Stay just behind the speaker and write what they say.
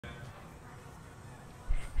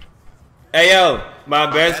Hey yo, my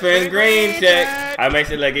best friend's green check. I make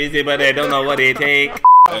it look easy, but they don't know what they take.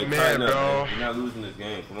 Hey, man, bro. You're not losing this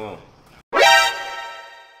game. Come on.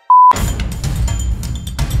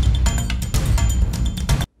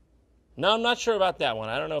 No, I'm not sure about that one.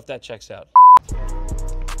 I don't know if that checks out.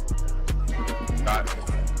 Got it.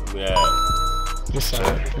 Yeah. Good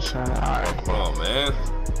shot. Good shot. Alright. Come on, man.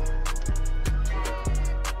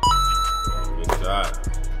 Good shot.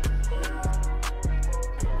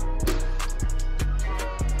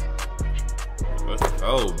 Let's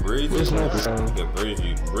go, Breezy. Where's next, bro? Look at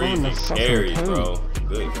Breezy. the Breezy fucking carry, paint. bro.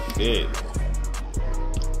 Good shit.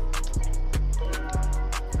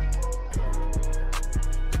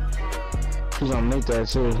 He's gonna make that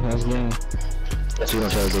too. That's game. That's what I'm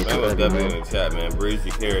trying to do. That was definitely in the chat, man.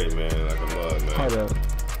 Breezy carry, man, like a mug, man. Hold up.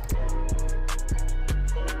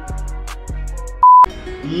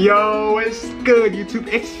 Yo, what's good, YouTube?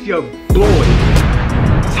 It's your boy,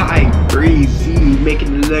 Ty Breezy,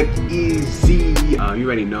 making it look easy. You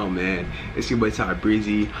already know, man. It's your boy Ty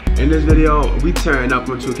Breezy. In this video, we turn up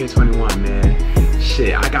on 2K21, man.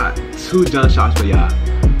 Shit, I got 2 jump shots for y'all.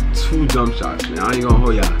 2 jump shots, man. I ain't gonna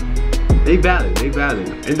hold y'all. They valid, they valid.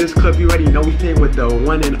 In this clip, you already know we playing with the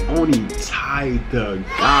one and only Tytheguy.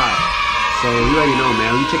 So you already know,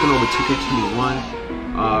 man. We taking over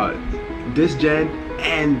 2K21, this gen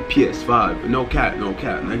and PS5. No cap, no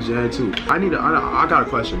cap. Next gen too. I got a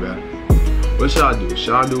question, man. What should I do?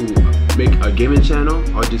 Should I make a gaming channel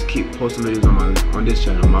or just keep posting videos on this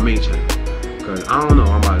channel, my main channel? Cause I don't know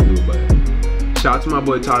what I'm about to do, but shout out to my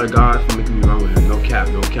boy Tytheguy for making me run with him. No cap,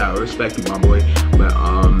 no cap. I respect you, my boy. But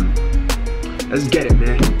let's get it,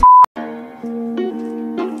 man.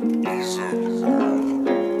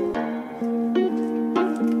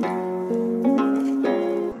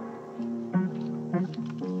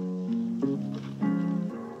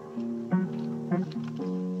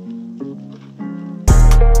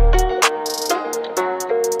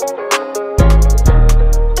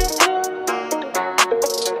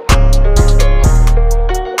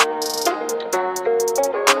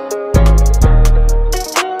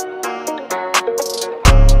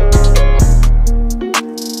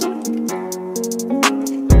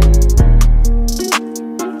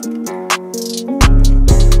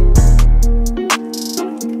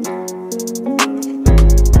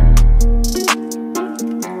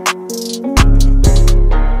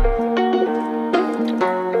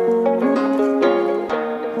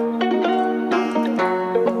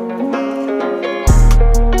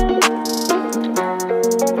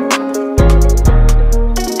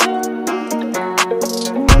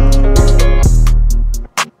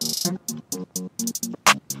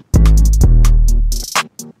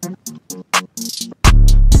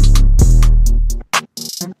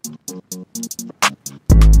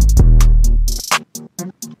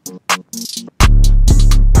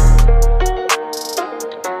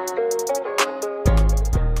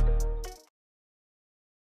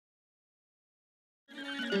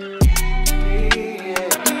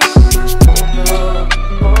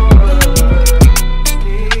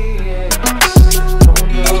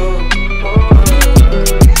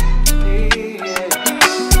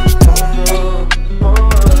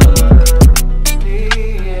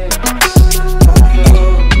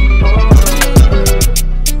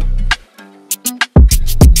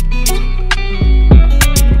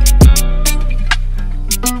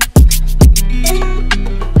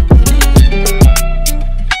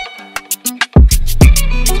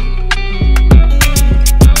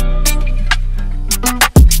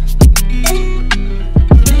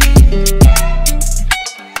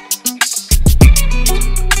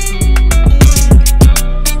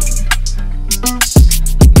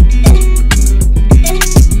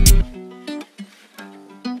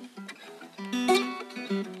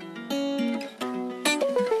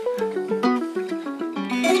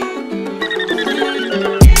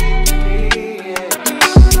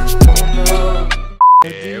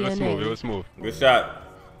 Let's move. Good shot.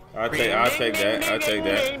 I'll take that. I'll take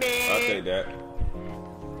that.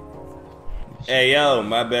 Hey yo,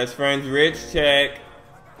 my best friend's rich check.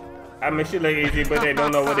 I make shit look easy, but they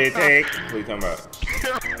don't know what they take. What are you talking about?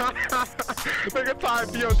 Look at Ty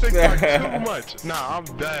Theo TikTok too much. Nah, I'm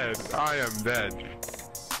dead. I am dead.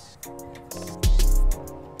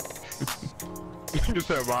 You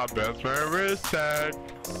said my best friend rich check.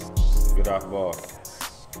 Get off ball.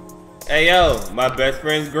 Hey yo, my best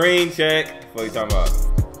friend's green check. What are you talking about?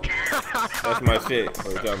 That's my shit. What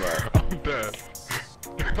are you talking about? I'm dead.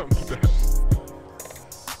 I'm dead.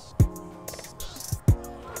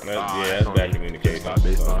 Yeah, that's bad communication.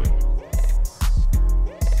 Baseline.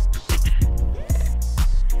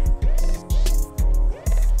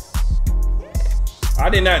 I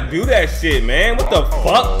did not do that shit, man. What the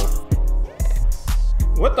fuck?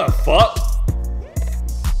 What the fuck?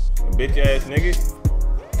 Bitch ass nigga.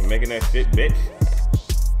 You making that shit, bitch.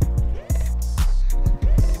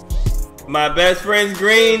 My best friend's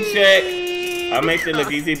green check. I make it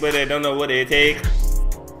look easy, but I don't know what it takes.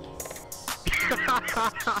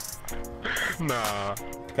 Nah.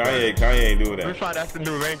 Kanye ain't doing that. Let me find that's the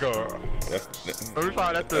new lingo. Let me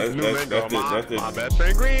find that's the new lingo. That's My best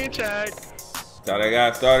friend green check. That's how they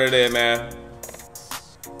got started in, man.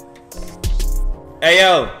 Hey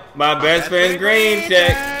yo, my best friend's green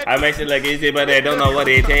check. I make it look easy, but I don't know what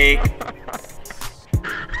it takes.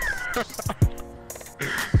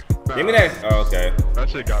 Give me that. Oh, okay. That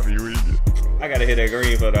shit got me weak. I gotta hit that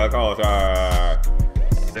green for the call.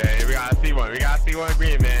 Yeah, we gotta see one. We gotta see one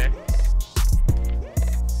green, man.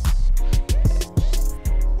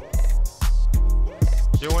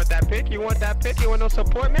 You want that pick? You want that pick? You want no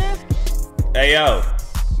support, man? Hey yo,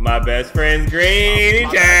 my best friend's green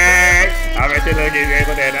check. I make it look easy,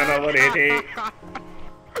 but I don't know what it takes.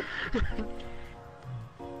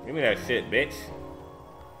 Give me that shit, bitch.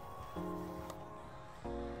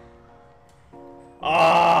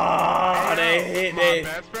 Oh, they hit my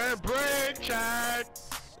best friend break check.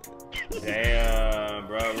 Damn,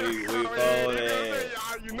 bro, we folded.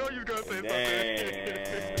 You know you gonna say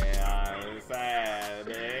damn, I'm sad,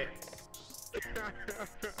 man.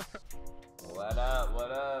 What up,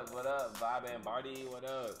 what up, what up, Bob and Barty, what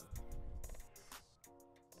up?